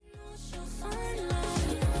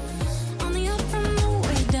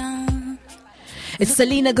It's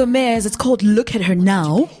Selena Gomez. It's called Look at Her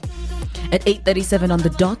Now. At 8:37 on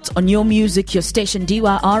the dot on your music, your station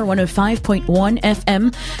DYR 105.1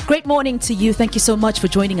 FM. Great morning to you. Thank you so much for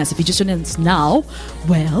joining us. If you just joined us now,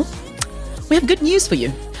 well, we have good news for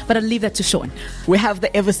you. But I'll leave that to Sean. We have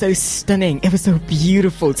the ever so stunning, ever so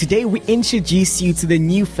beautiful. Today we introduce you to the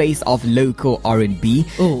new face of local R&B.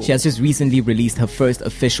 Ooh. She has just recently released her first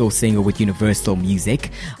official single with Universal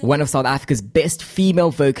Music. One of South Africa's best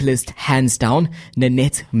female vocalists, hands down,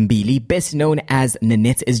 Nanette Mbili, best known as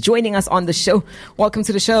Nanette, is joining us on the show. Welcome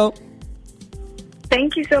to the show.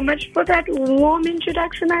 Thank you so much for that warm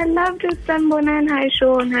introduction. I loved it. Sanbona and hi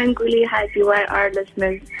Sean, hi Nguli, hi DYR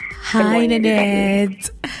listeners. Hi,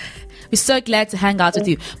 Nanette. We're so glad to hang out with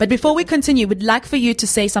you. But before we continue, we'd like for you to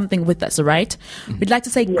say something with us, all right? We'd like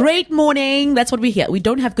to say great morning. That's what we hear. We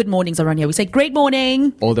don't have good mornings around here. We say great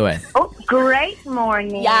morning. All the way. Oh, great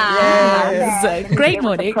morning. Yes. Great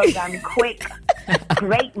morning. Program quick.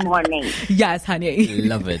 Great morning. Yes, honey.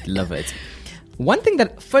 Love it, love it. One thing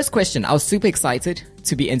first question, I was super excited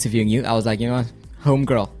to be interviewing you. I was like, you know what?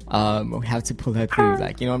 Homegirl, we have to pull her through,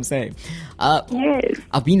 like, you know what I'm saying? Yes.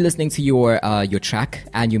 I've been listening to your track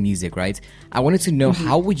and your music, right? I wanted to know,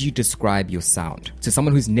 how would you describe your sound to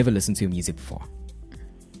someone who's never listened to your music before?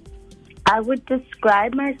 I would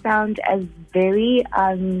describe my sound as very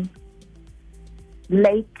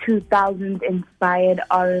late 2000s inspired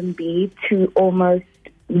R&B to almost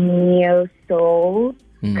neo-soul,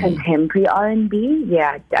 contemporary R&B.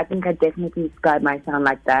 Yeah, I think I definitely describe my sound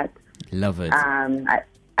like that. Love it.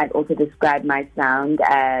 I'd also describe my sound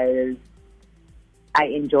as I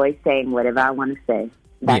enjoy saying whatever I want to say.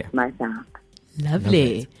 That's my sound.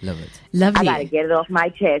 Lovely. Love it. Lovely. I gotta get it off my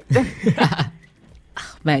chest.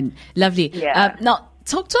 Man, lovely. Yeah. Now,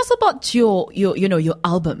 talk to us about your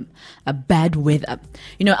album, Bad Weather.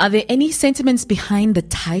 Are there any sentiments behind the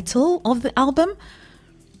title of the album?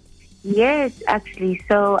 Yes, actually.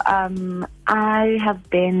 So I have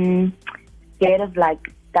been scared of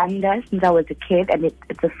thunder since I was a kid, and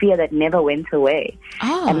it's a fear that never went away.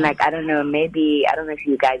 Oh. And I don't know if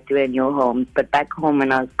you guys do it in your homes, but back home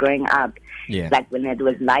when I was growing up, when it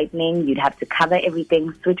was lightning, you'd have to cover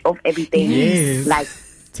everything, switch off everything,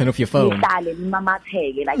 turn off your phone,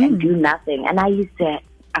 and do nothing. And I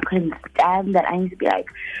couldn't stand that. I used to be like,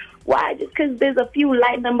 why? Just because there's a few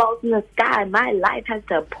lightning bolts in the sky, my life has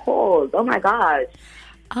to pause. Oh my gosh.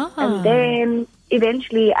 Oh. And then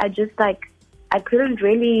eventually I just I couldn't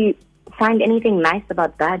really find anything nice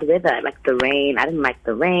about bad weather. Like the rain, I didn't like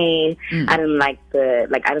the rain. I didn't like I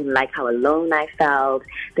didn't like how alone I felt.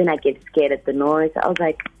 Then I get scared at the noise. I was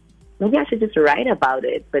like, maybe I should just write about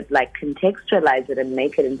it, but contextualize it and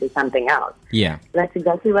make it into something else. Yeah. That's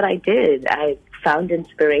exactly what I did. I found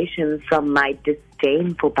inspiration from my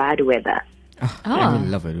disdain for bad weather. I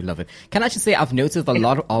love it. We love it. Can I just say, I've noticed a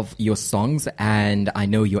lot of your songs, and I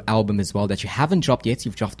know your album as well, that you haven't dropped yet.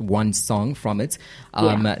 You've dropped one song from it.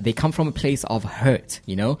 They come from a place of hurt,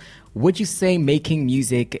 Would you say making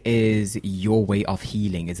music is your way of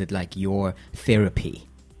healing? Is it like your therapy?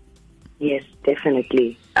 Yes,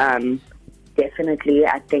 definitely. Definitely.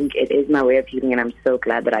 I think it is my way of healing, and I'm so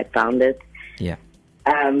glad that I found it. Yeah.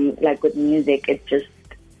 With music,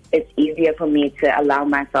 it's easier for me to allow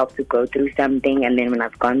myself to go through something, and then when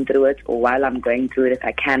I've gone through it, or while I'm going through it, if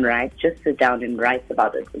I can write, just sit down and write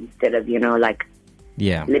about it instead of,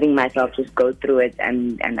 letting myself just go through it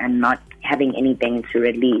and not having anything to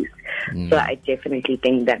release. So I definitely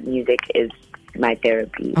think that music is my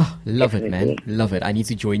therapy. Oh, love it, man. Love it. I need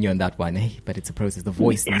to join you on that one. But it's a process. The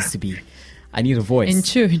voice needs to be, I need a voice. In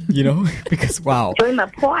tune. Because wow. Join the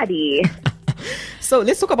party. So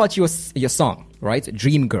let's talk about your song, right?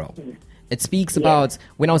 Dream Girl. It speaks about,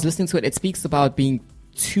 when I was listening to it, it speaks about being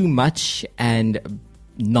too much and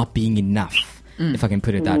not being enough, if I can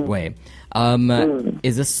put it that way.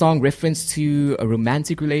 Is this song reference to a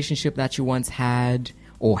romantic relationship that you once had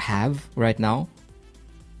or have right now?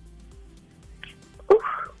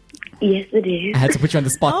 Yes, it is. I had to put you on the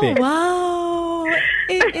spot there. Oh, wow.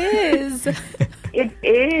 It is. It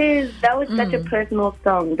is. That was such a personal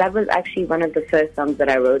song. That was actually one of the first songs that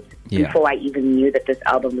I wrote before I even knew that this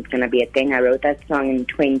album was going to be a thing. I wrote that song in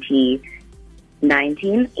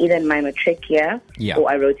 2019, either in my matric year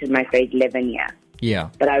or I wrote it in my grade 11 year. Yeah.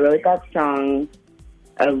 But I wrote that song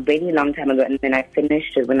a really long time ago, and then I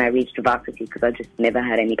finished it when I reached varsity because I just never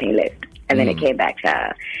had anything left. And then it came back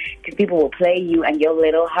because people will play you and your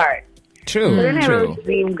little heart. True. So then I wrote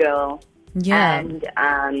Dream Girl. Yeah. And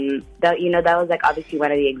that was obviously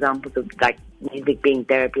one of the examples of music being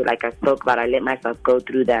therapy. Like I spoke about, I let myself go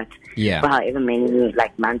through that for however many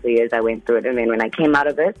months or years I went through it, and then when I came out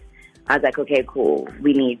of it, I was like, okay, cool.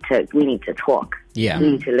 We need to talk. Yeah.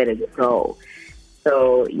 We need to let it go.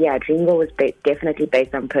 So yeah, Dream Girl was definitely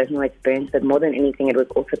based on personal experience, but more than anything, it was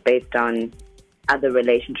also based on other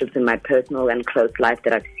relationships in my personal and close life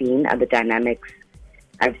that I've seen, other dynamics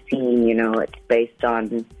I've seen. It's based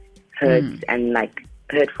on hurts and like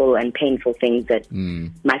hurtful and painful things that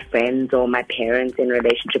my friends or my parents in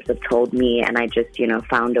relationships have told me, and I just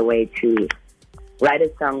found a way to write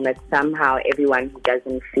a song that somehow everyone who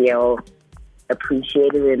doesn't feel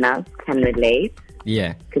appreciated enough can relate.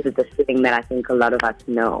 Yeah. Because it's a feeling that I think a lot of us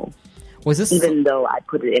know. Was this even though I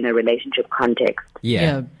put it in a relationship context?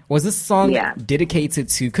 Yeah. Was this song dedicated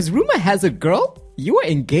to? Because rumor has it, girl, you were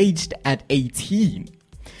engaged at 18.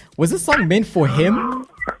 Was this song meant for him,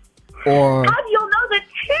 or? How do you know the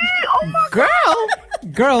tea? Oh my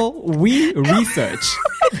God. Girl, we research.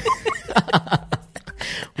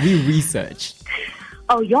 We research.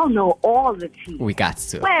 Oh, y'all know all the tea. We got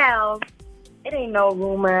to. Well, it ain't no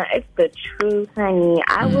rumor. It's the truth, honey.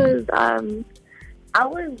 I was,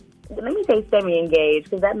 let me say semi-engaged,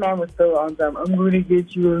 because that man was still on some, I'm going to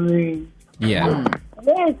get you a ring. Yeah.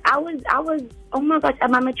 Yes, I was, oh my gosh, at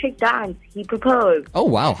my matric dance, he proposed. Oh,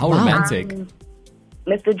 wow. How romantic.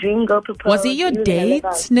 Mr. Dream Girl proposed. Was he your date,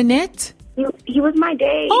 Nanette? He was my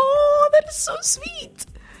date. Oh, that is so sweet.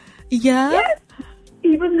 Yeah? Yes.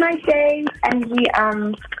 He was my date, and he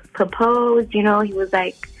proposed. He was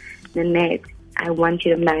like, Nanette, I want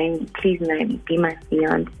you to please be my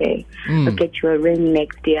fiance. I'll get you a ring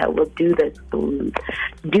next year. We'll do this. We'll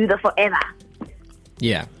do the forever.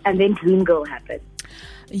 Yeah. And then Dream Girl happened.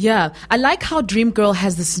 Yeah, I like how Dream Girl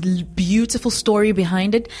has this beautiful story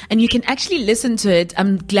behind it, and you can actually listen to it.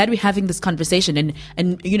 I'm glad we're having this conversation,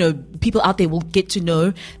 and people out there will get to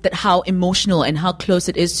know that how emotional and how close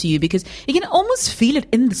it is to you, because you can almost feel it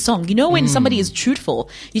in the song. When somebody is truthful,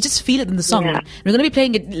 you just feel it in the song. Yeah. We're going to be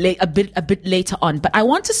playing it a bit later on, but I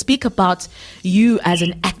want to speak about you as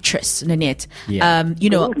an actress, Nanette. Yeah.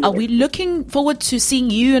 Are we looking forward to seeing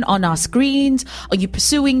you on our screens? Are you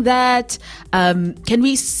pursuing that?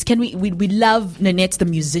 We love Nanette the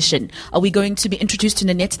musician. Are we going to be introduced to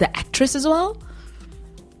Nanette the actress as well?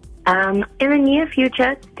 In the near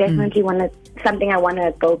future, definitely something I want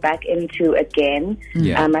to go back into again.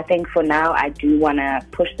 Yeah. I think for now I do want to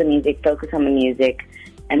push the music, focus on the music,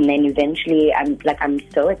 and then eventually I'm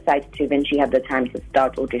so excited to eventually have the time to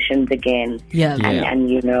start auditions again. Yeah.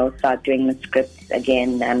 And start doing the scripts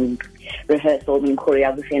again and rehearsals and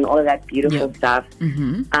choreography and all of that beautiful stuff.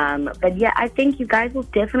 Mm-hmm. But yeah, I think you guys will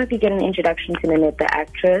definitely get an introduction to Nanette the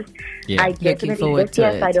actress. Yeah. I definitely,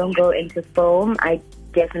 if I don't go into film, I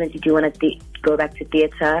definitely do want to go back to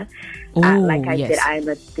theatre. Like I said, I'm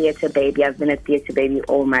a theatre baby. I've been a theatre baby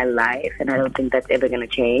all my life, and I don't think that's ever going to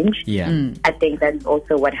change. Yeah. I think that's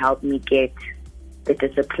also what helped me get the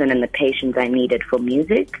discipline and the patience I needed for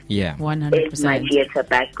music. Yeah. 100%. Is my theatre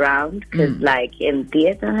background. Because in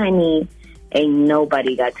theatre, honey, ain't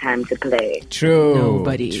nobody got time to play. True.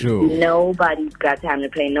 Nobody. Nobody's got time to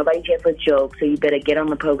play. Nobody's here for jokes, so you better get on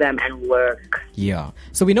the program and work. Yeah.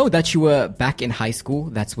 So we know that you were back in high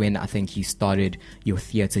school. That's when I think you started your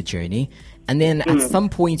theatre journey. And then at some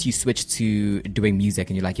point you switched to doing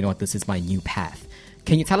music and you're like, you know what, this is my new path.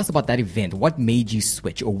 Can you tell us about that event? What made you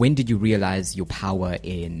switch, or when did you realize your power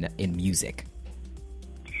in music?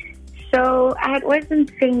 So I had always been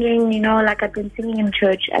singing, I've been singing in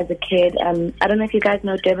church as a kid. I don't know if you guys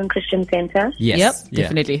know Durban Christian Center. Yes. Yep,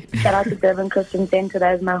 definitely. Shout out to Durban Christian Center.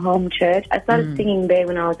 That is my home church. I started singing there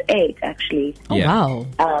when I was 8, actually. Oh, wow.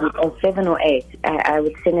 Or 7 or 8. I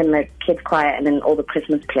would sing in the kids' choir and then all the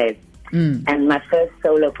Christmas plays. And my first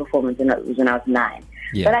solo performance was when I was 9.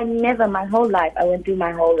 Yeah. But I went through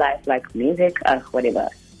my whole life like music, whatever.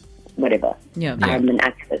 Yeah. I'm an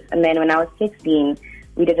actress. And then when I was 16,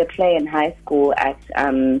 we did a play in high school at,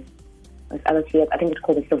 I think it's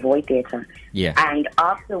called the Savoy Theatre. Yeah. And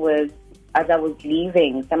afterwards, as I was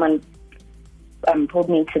leaving, someone pulled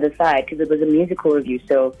me to the side because it was a musical review.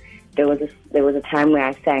 So there was a time where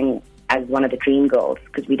I sang as one of the Dream Girls,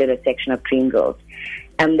 because we did a section of Dream Girls.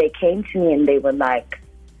 And they came to me and they were like,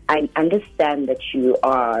 I understand that you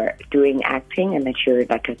are doing acting and that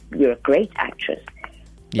you're a great actress.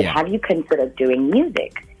 But have you considered doing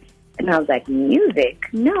music? And I was like, music?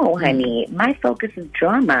 No, honey. My focus is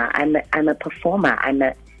drama. I'm a performer. I'm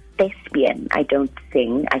a thespian. I don't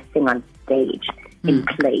sing. I sing on stage in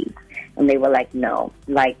plays. And they were like, no,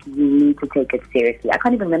 you need to take it seriously. I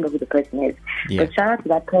can't even remember who the person is. Yeah. But shout out to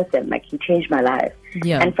that person. He changed my life.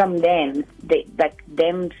 Yeah. And from then,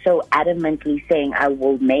 them so adamantly saying, I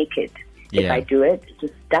will make it if I do it,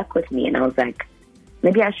 just stuck with me. And I was like,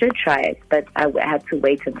 maybe I should try it, but I had to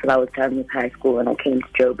wait until I was done with high school and I came to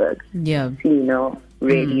Joburg Yeah. to,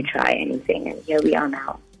 really try anything. And here we are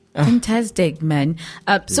now. Fantastic, man.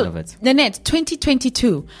 So, Love it. Nanette,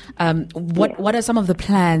 2022, what are some of the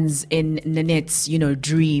plans in Nanette's,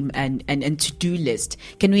 dream and to-do list?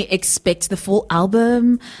 Can we expect the full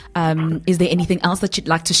album? Is there anything else that you'd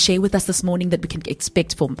like to share with us this morning that we can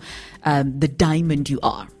expect from the diamond you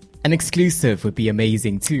are? An exclusive would be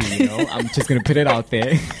amazing too, I'm just going to put it out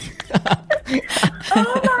there.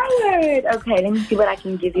 Oh my word! Okay, let me see what I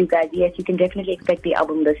can give you guys. Yes, you can definitely expect the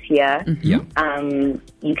album this year. Yeah.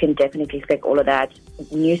 You can definitely expect all of that.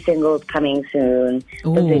 New singles coming soon.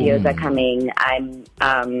 Ooh. The videos are coming. I'm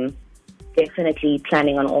definitely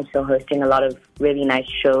planning on also hosting a lot of really nice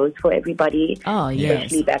shows for everybody. Oh, yes.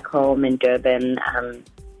 Especially back home in Durban.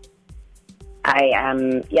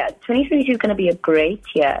 2022 is going to be a great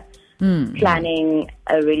year. Planning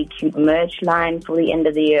a really cute merch line for the end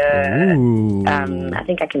of the year. Ooh. I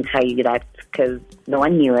think I can tell you that because no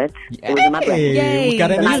one knew it. It was in my brain. Yay. We got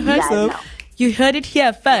an So now you guys exclusive. know. You heard it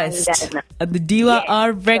here first guys know. at the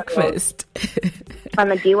DYR Yes. breakfast. On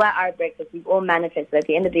the DYR breakfast, we've all manifested. At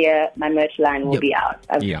the end of the year, my merch line will be out.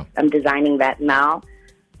 I'm designing that now.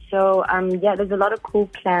 So, there's a lot of cool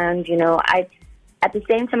plans. At the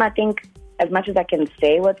same time, I think as much as I can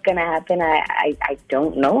say what's going to happen, I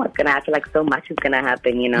don't know what's going to happen. Like, so much is going to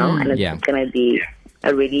happen, and it's going to be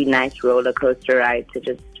a really nice roller coaster ride to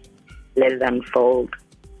just let it unfold.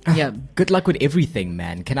 Yeah. Good luck with everything,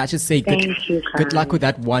 man. Can I just say Thank you, good Karen. luck with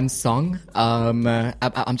that one song? I'm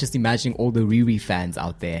just imagining all the Riri fans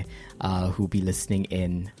out there who'll be listening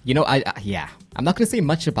in. I'm not going to say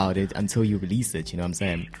much about it until you release it. You know what I'm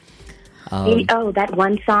saying? That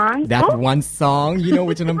one song? That one song, you know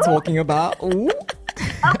which one I'm talking about? Ooh.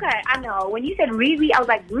 Okay, I know. When you said Riri, I was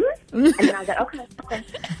like, And then I was like,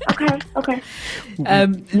 okay.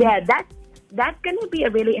 That's going to be a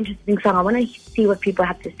really interesting song. I want to see what people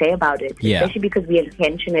have to say about it, especially because we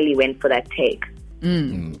intentionally went for that take.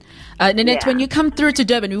 Nanette, when you come through to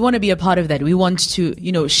Durban, we want to be a part of that. We want to,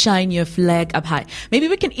 shine your flag up high. Maybe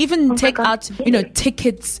we can even take out,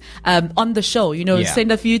 tickets on the show.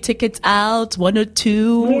 Send a few tickets out, one or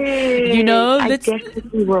two. Yay, I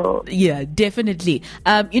definitely will. Yeah, definitely.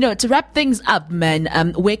 To wrap things up,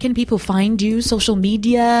 man, where can people find you? Social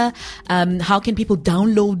media? How can people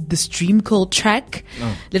download the Dream Girl track?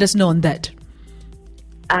 Let us know on that.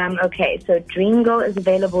 Okay, so Dream Girl is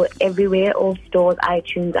available everywhere, all stores,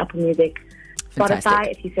 iTunes, Apple Music, Spotify.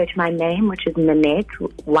 Fantastic. If you search my name, which is Nanette,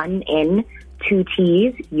 1 N, 2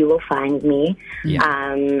 T's, you will find me. Yeah.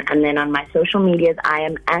 And then on my social medias, I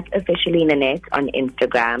am at officially Nanette on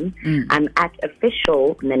Instagram. I'm at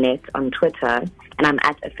official Nanette on Twitter. And I'm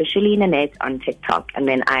at officially Nanette on TikTok. And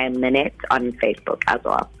then I am Nanette on Facebook as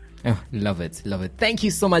well. Oh, love it. Thank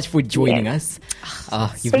you so much for joining us.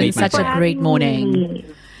 You've made such a great morning.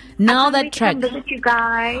 Now that track. Come visit you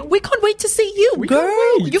guys. We can't wait to see you,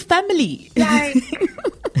 girl. Your family.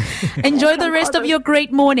 Enjoy the rest of your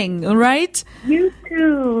great morning, all right? You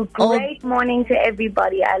too. Great morning to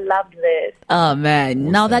everybody. I loved this. Oh, man.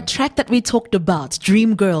 Awesome. Now that track that we talked about,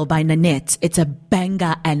 Dream Girl by Nanette, it's a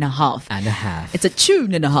banger and a half. It's a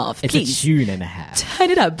tune and a half. It's Please. a tune and a half.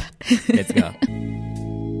 Turn it up. Let's go.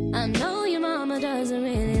 I know your mama doesn't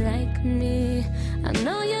really like me. I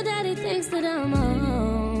know your daddy thinks that I'm a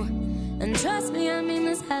hoe. And trust me, I mean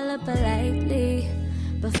this hella politely.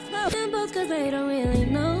 But fuck them both cause they don't really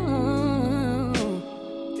know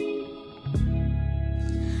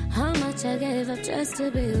how much I gave up just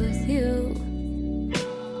to be with you.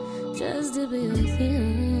 Just to be with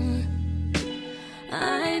you.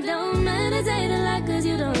 I don't meditate a lot cause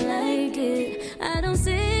you don't like it. I don't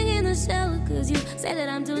sing in the shower cause you say that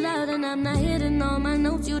I'm too loud and I'm not hitting all my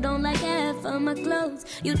notes. You don't like half of my clothes.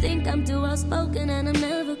 You think I'm too outspoken and I'm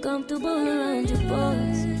never comfortable around your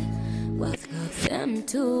boys. Well, them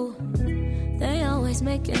too. They always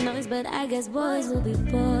making noise, but I guess boys will be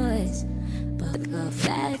boys. But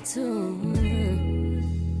that too.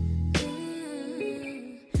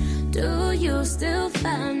 Do you still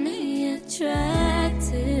find me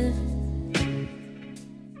attractive?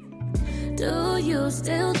 Do you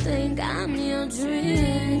still think I'm your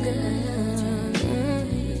dream girl?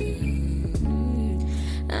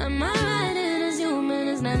 Am I right in assuming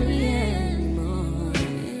it's not me anymore?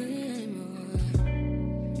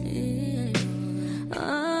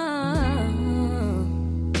 Oh,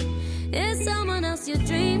 is someone else your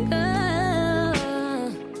dream girl?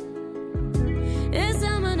 Is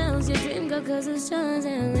someone else your dream girl? Cause it's just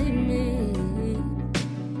leave me.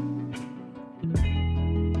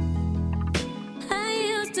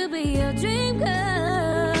 To be your dream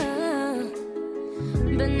girl,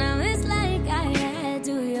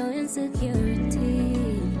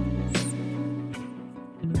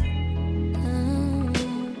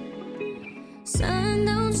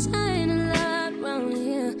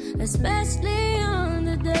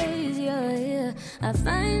 I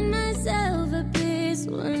find myself at peace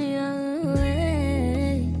when you're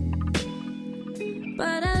away.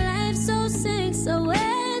 But our life's so sick, so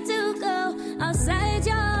where to go? Outside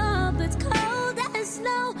your home, it's cold as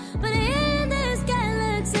snow. But in this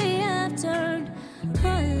galaxy, I've turned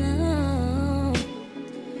alone.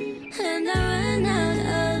 And I run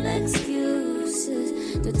out of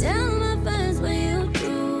excuses to tell my friends when you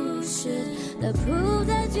do shit that prove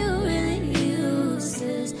that you really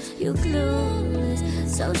useless. You clueless,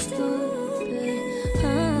 so stupid.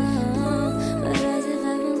 But as if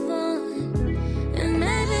I move on, and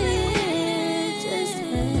maybe it just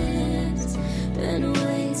has been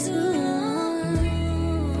way too long.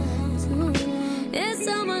 It's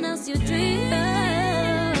someone else you dream of.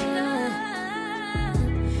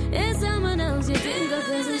 It's someone else you think of,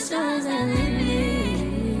 'cause it shines and leave me.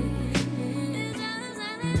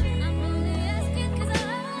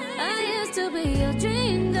 I used to be your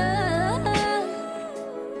dream girl,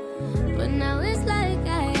 but now it's like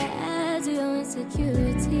I add to your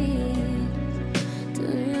insecurity, to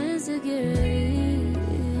your insecurity.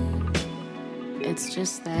 It's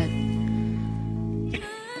just that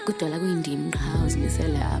kudala kuyindimi house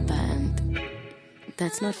misele abantu.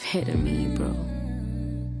 That's not fair to me, bro.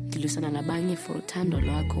 Dilusana nabanye for uthando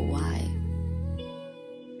lwakho. Why?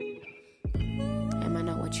 Am I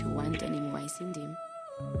not what you want anymore, Cindy?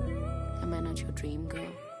 Am I not your dream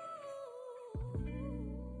girl?